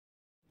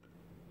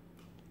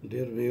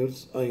Dear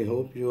viewers, I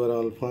hope you are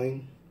all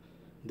fine.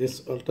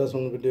 This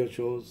ultrasound video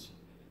shows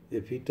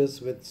a fetus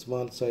with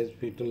small sized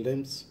fetal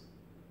limbs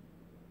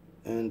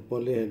and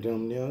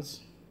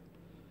polyhydramnios.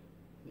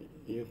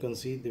 You can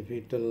see the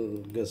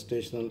fetal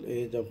gestational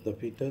age of the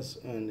fetus,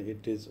 and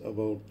it is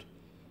about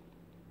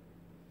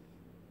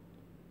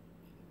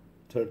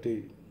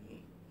 30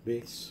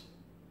 weeks.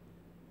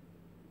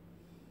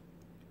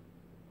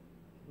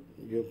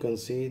 You can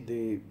see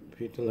the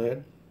fetal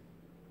head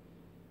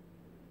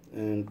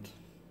and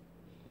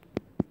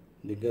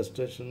the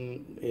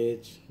gestation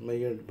age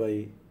measured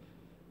by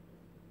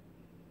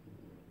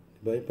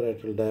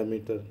biparietal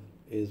diameter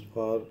is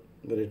far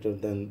greater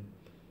than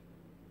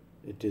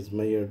it is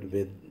measured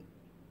with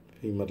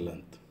femur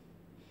length.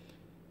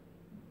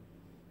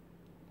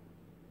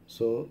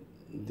 So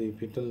the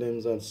fetal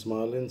limbs are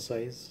small in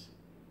size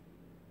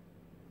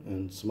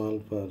and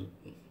small for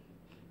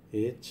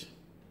age,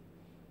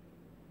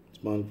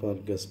 small for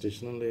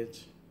gestational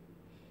age.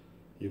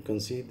 You can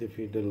see the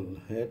fetal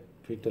head.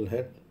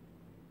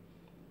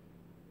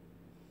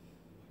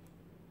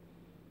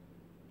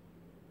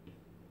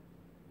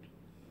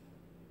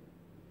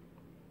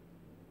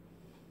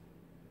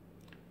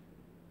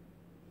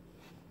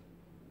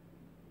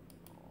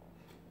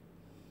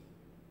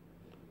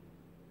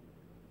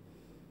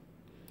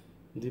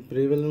 The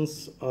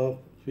prevalence of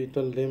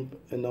fetal limb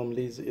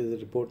anomalies is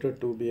reported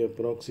to be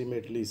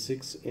approximately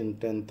 6 in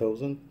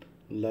 10,000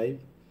 live.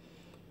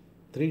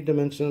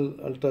 Three-dimensional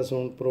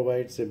ultrasound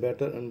provides a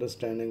better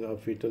understanding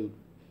of fetal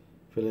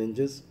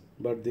phalanges,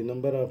 but the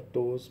number of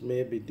toes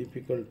may be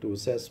difficult to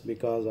assess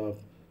because of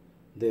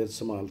their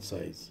small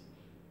size.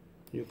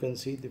 You can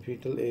see the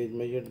fetal age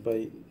measured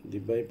by the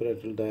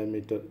biparietal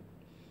diameter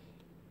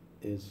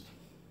is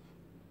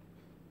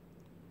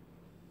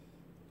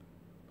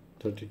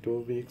 32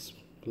 weeks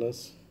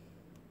plus.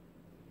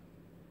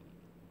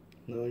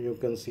 Now you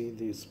can see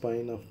the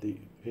spine of the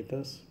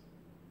fetus.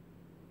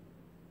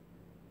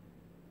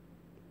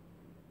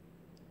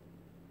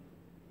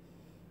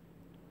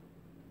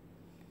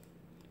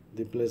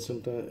 The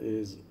placenta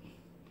is,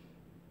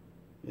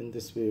 in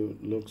this view,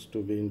 looks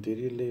to be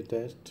anteriorly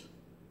attached.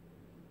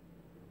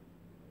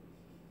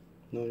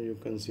 Now you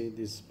can see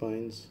the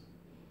spines.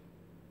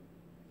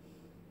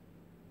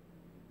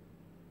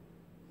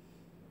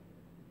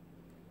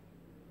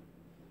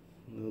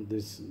 Now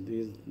this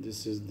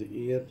is the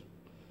ear.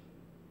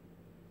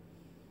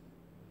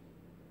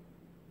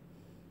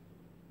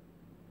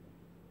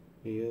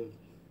 Here.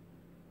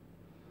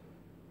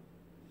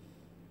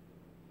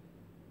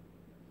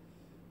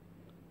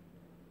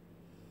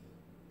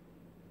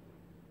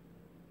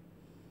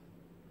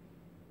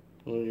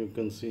 Now you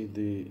can see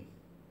the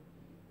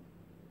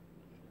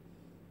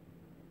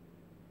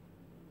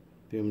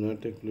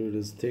amniotic fluid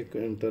is thick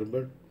and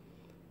turbid,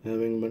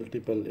 having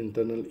multiple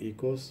internal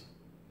echoes.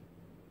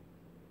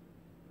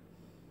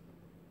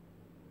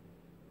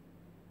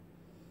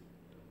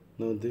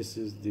 Now this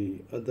is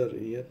the other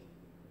ear.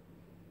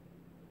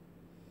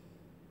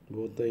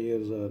 Both the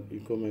ears are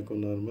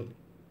echomechonormal.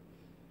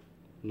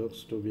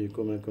 Looks to be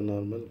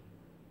echomechonormal.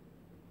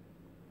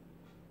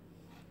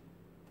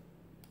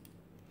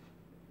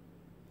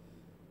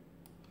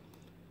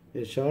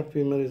 A short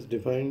femur is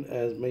defined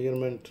as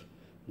measurement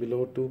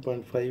below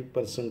 2.5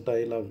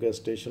 percentile of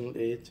gestational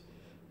age.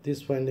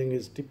 This finding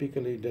is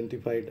typically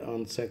identified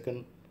on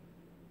second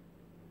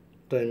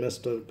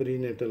trimester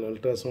prenatal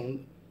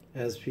ultrasound,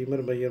 as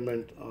femur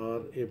measurement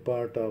are a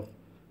part of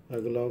a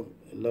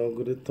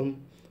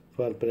logarithm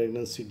for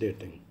pregnancy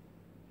dating.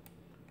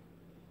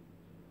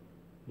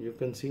 You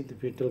can see the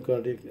fetal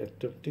cardiac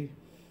activity.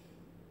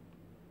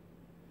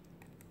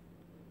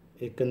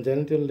 A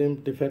congenital limb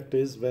defect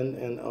is when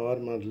an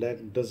arm or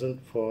leg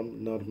doesn't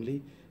form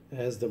normally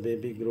as the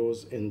baby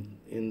grows in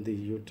the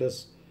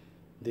uterus.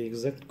 The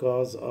exact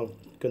cause of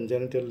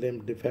congenital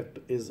limb defect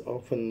is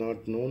often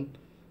not known.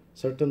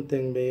 Certain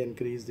things may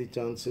increase the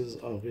chances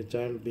of a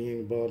child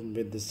being born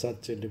with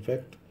such a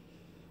defect.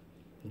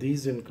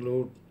 These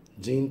include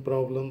gene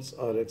problems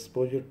or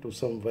exposure to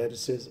some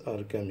viruses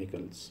or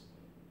chemicals.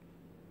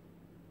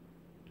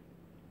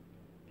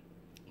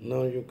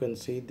 Now you can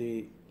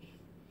see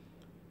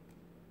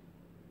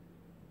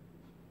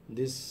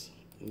this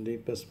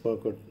deepest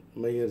pocket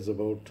measures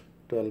about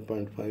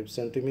 12.5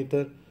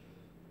 centimeter.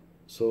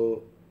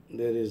 So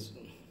there is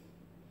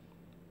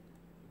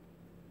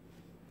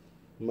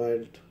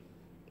mild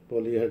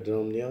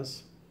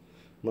polyhydramnios,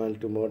 mild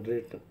to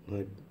moderate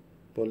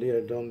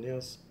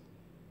polyhydramnios.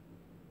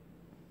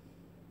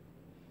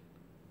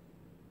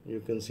 You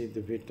can see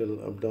the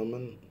fetal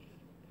abdomen,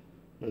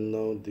 and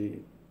now the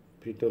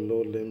fetal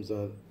lower limbs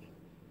are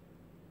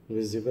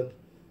visible.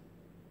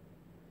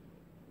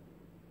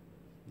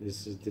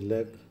 This is the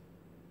leg.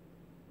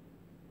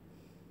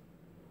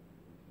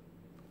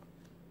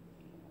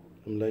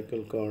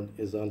 Umbilical cord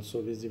is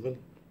also visible.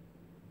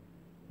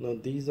 Now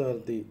this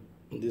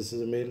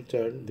is a male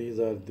child. These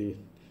are the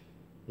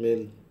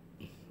male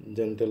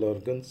genital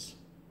organs.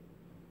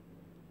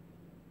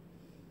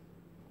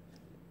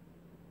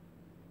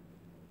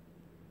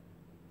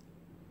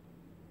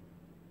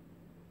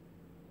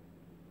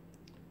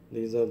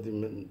 These are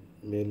the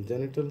male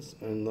genitals,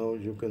 and now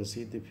you can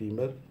see the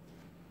femur,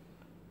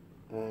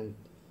 and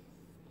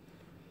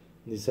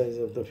the size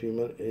of the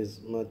femur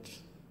is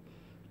much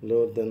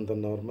lower than the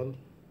normal.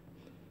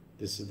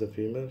 This is the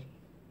femur,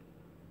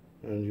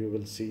 and you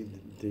will see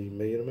the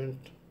measurement,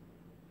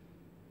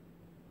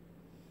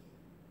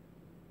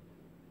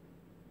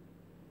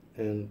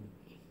 and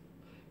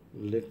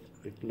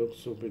it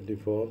looks to be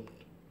deformed,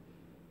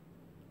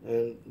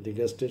 and the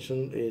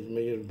gestation age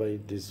measured by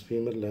this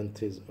femur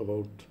length is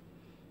about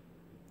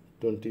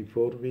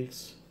 24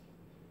 weeks,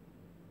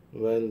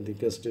 while the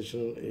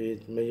gestational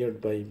age measured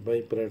by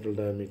biparietal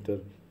diameter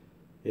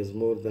is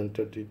more than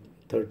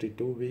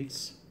 32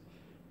 weeks.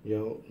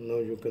 Now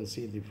you can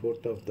see the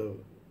foot of the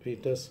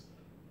fetus,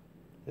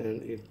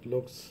 and it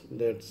looks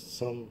that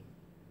some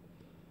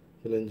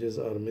phalanges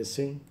are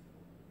missing.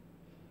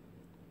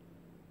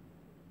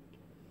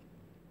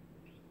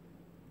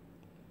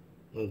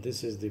 Now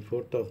this is the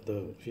foot of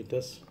the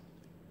fetus.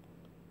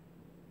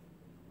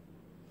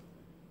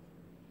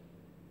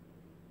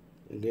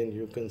 Again,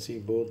 you can see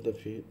both the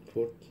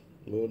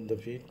both the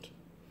feet.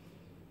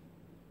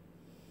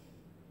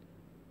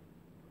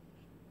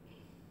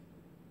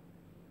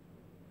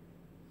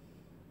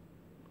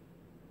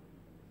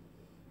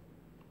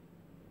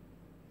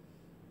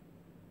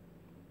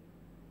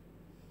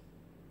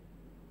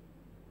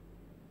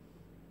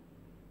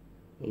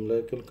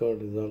 Umbilical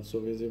cord is also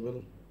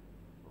visible.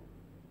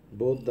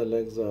 Both the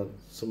legs are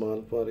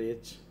small for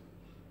age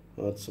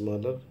or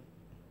smaller.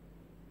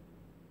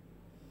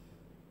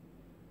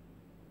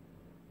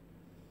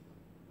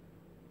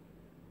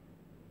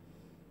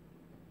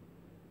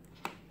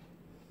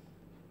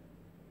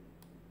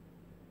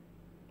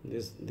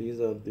 These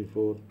are the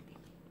 4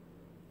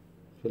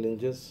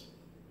 phalanges,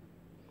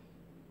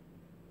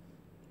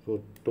 4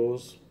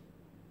 toes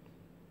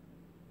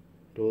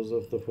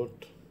of the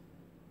foot,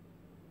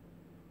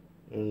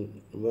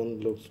 and one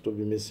looks to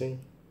be missing.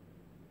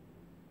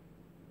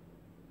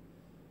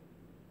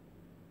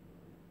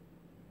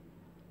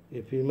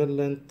 A femur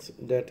length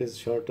that is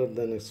shorter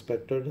than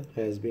expected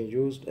has been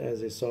used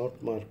as a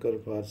soft marker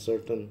for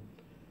certain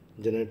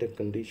genetic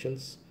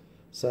conditions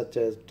such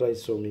as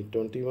trisomy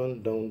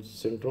 21 Down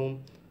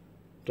syndrome,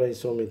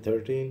 trisomy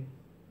 13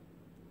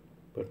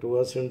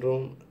 Patua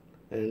syndrome,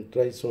 and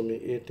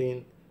trisomy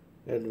 18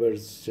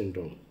 Edwards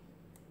syndrome.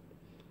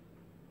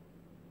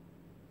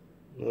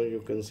 Now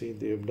you can see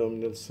the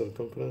abdominal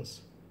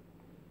circumference.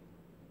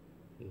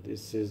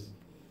 This is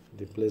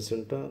the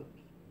placenta,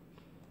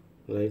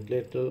 right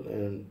lateral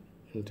and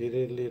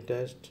anteriorly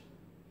attached.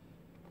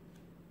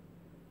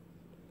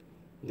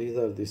 These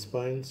are the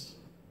spines.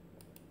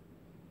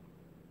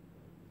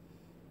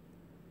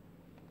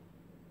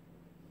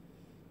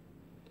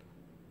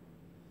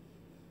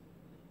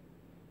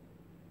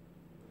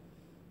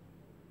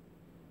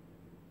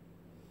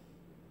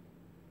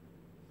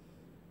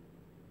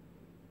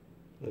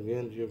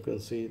 Again, you can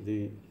see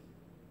the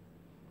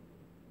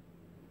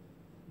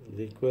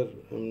liquor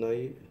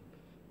amni.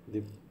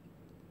 The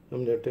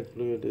amniotic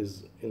fluid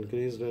is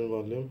increased in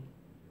volume.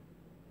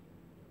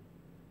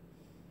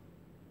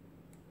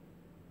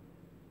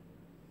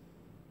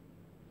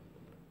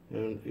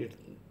 And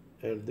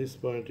at this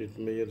point it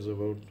measures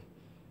about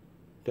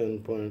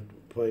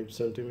 10.5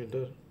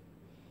 centimeter,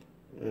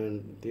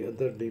 and the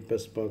other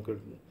deepest pocket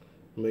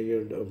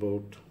measured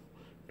about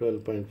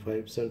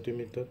 12.5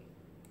 centimeter.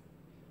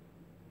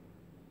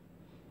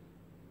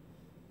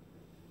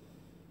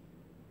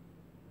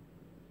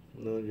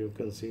 Now you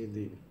can see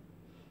the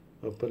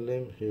upper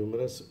limb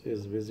humerus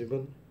is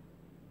visible.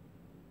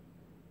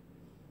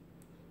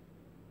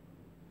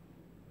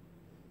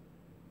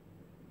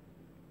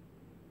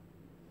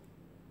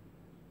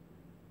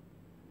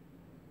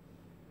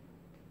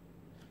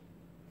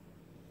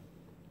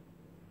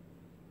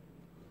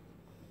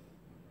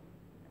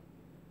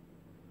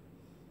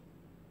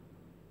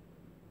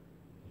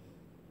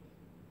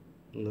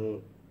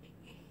 Now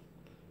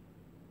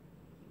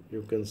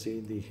you can see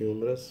the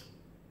humerus,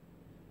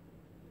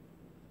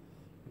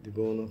 the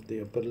bone of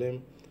the upper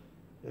limb,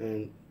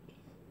 and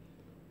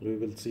we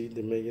will see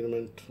the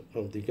measurement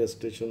of the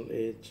gestation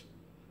age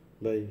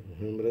by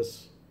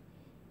humerus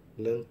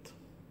length.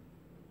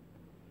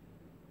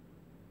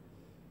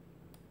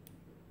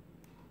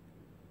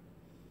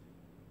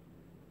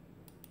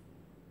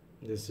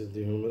 This is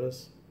the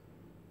humerus.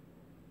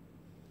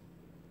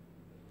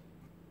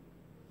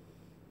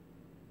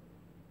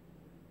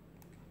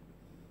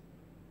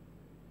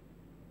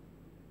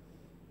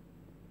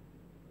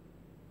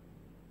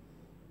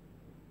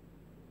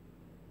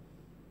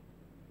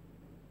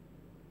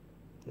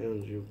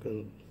 And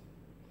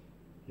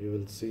you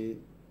will see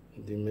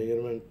the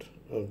measurement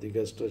of the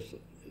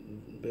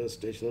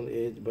gestational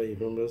age by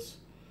humerus,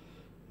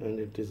 and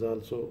it is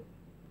also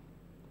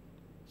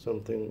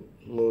something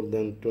more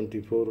than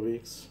 24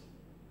 weeks,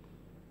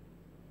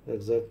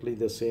 exactly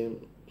the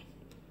same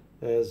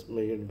as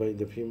measured by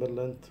the femur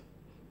length.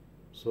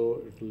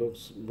 So it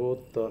looks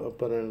both the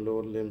upper and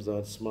lower limbs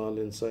are small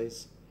in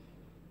size,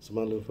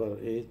 smaller for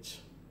age.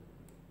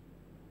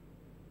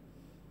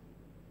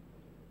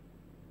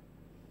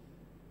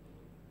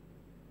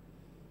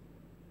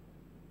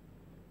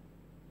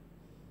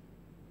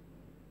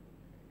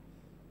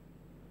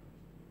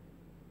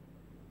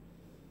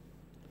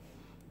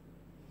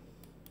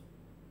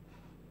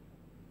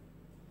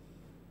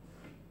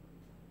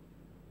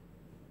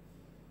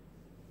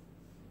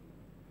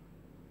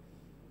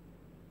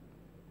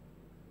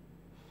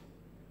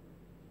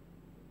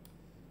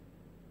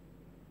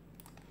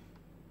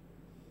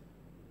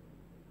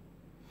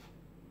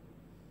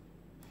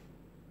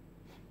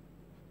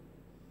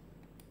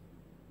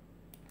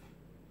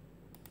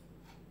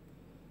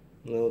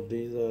 Now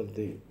these are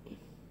the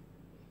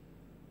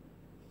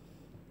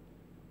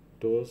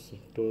toes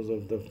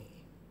of the,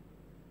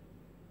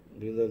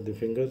 these are the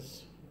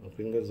fingers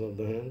of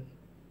the hand.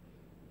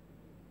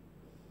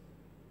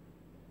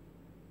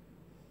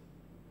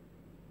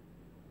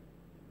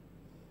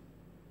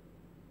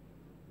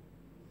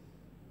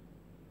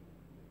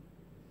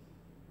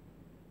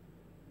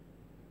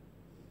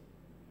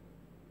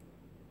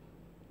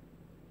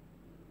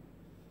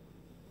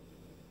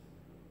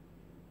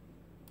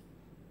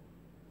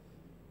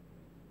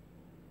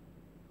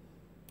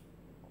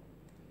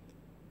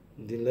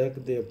 The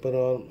leg, the upper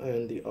arm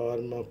and the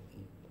arm of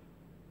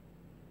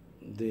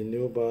the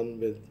newborn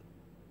with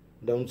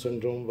Down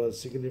syndrome was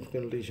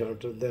significantly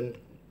shorter than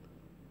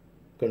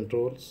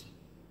controls.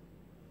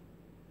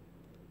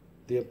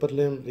 The upper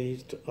limb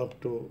reached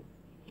up to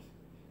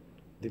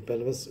the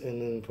pelvis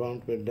in an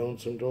infant with Down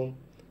syndrome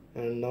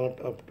and not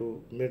up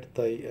to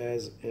mid-thigh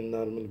as in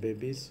normal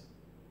babies.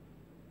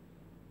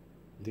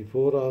 The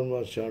forearm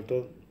was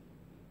shorter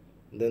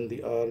than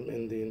the arm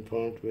in the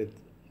infant with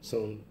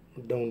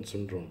Down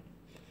syndrome.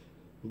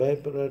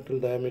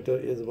 Biparietal diameter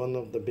is one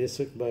of the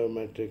basic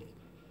biometric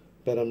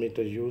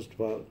parameters used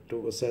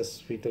to assess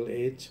fetal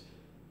age.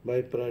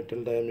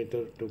 Biparietal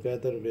diameter,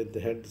 together with the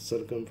head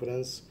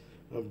circumference,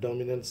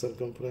 abdominal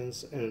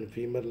circumference, and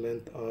femur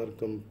length, are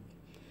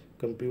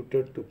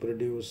computed to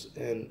produce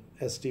an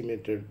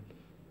estimate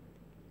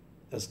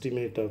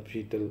of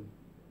fetal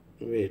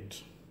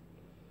weight.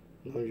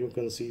 Now you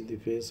can see the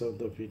face of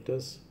the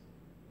fetus.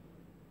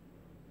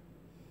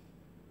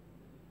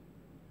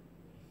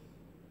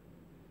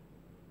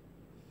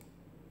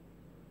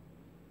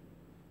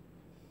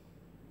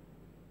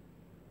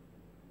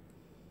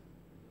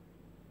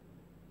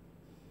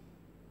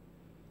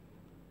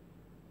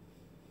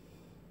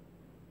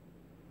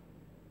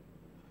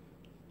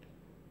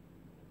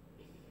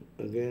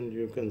 Again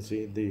you can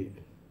see the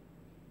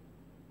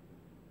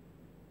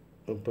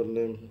upper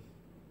limb.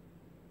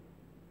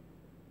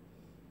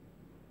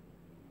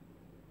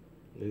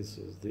 This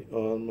is the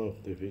arm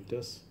of the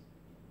fetus,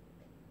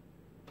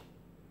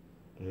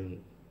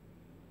 and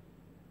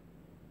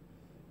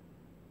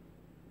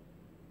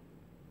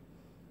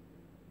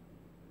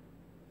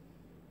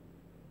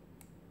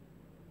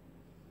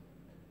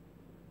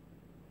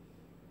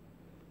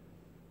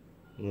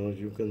now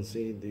you can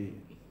see the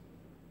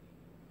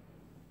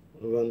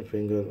one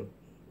finger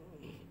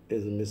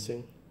is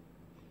missing.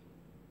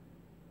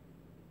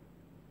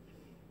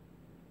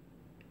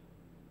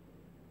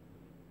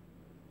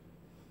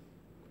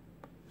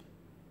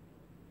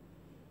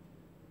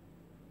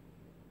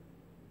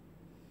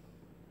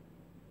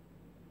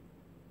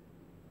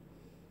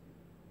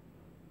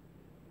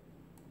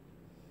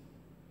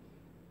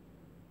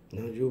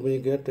 Now you may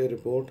get a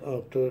report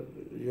after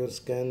your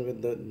scan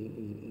with the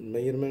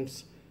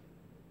measurements,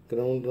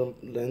 ground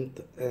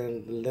length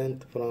and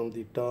length from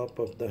the top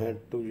of the head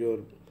to your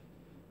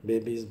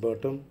baby's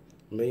bottom,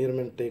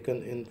 measurement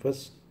taken in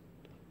first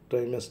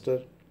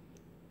trimester,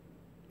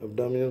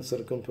 abdominal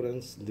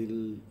circumference,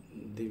 the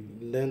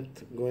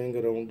length going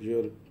around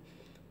your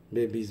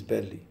baby's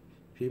belly.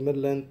 Femur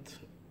length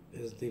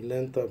is the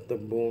length of the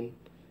bone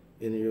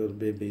in your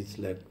baby's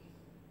leg.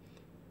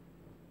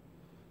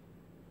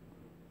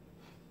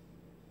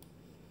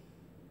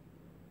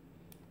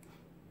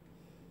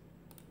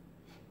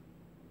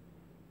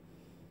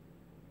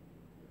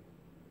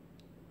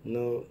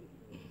 Now,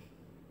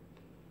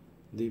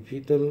 the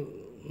fetal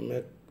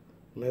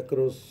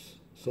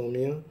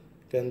macrosomia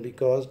can be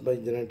caused by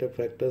genetic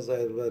factors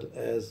as well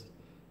as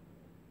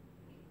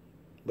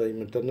by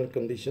maternal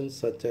conditions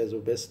such as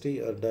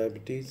obesity or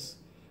diabetes.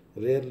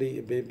 Rarely,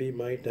 a baby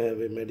might have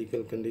a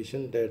medical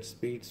condition that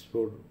speeds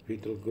for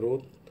fetal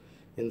growth.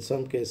 In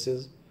some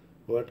cases,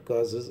 what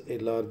causes a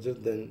larger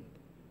than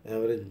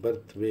average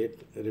birth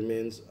weight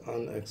remains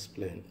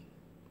unexplained.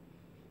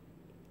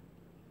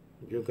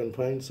 You can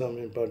find some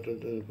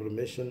important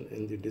information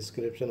in the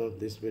description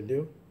of this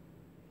video.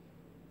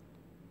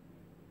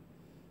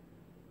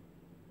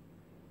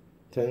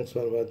 Thanks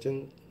for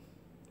watching.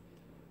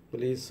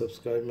 Please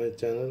subscribe my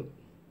channel.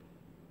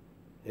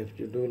 If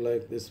you do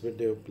like this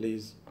video,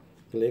 please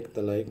click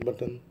the like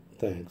button.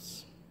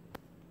 Thanks.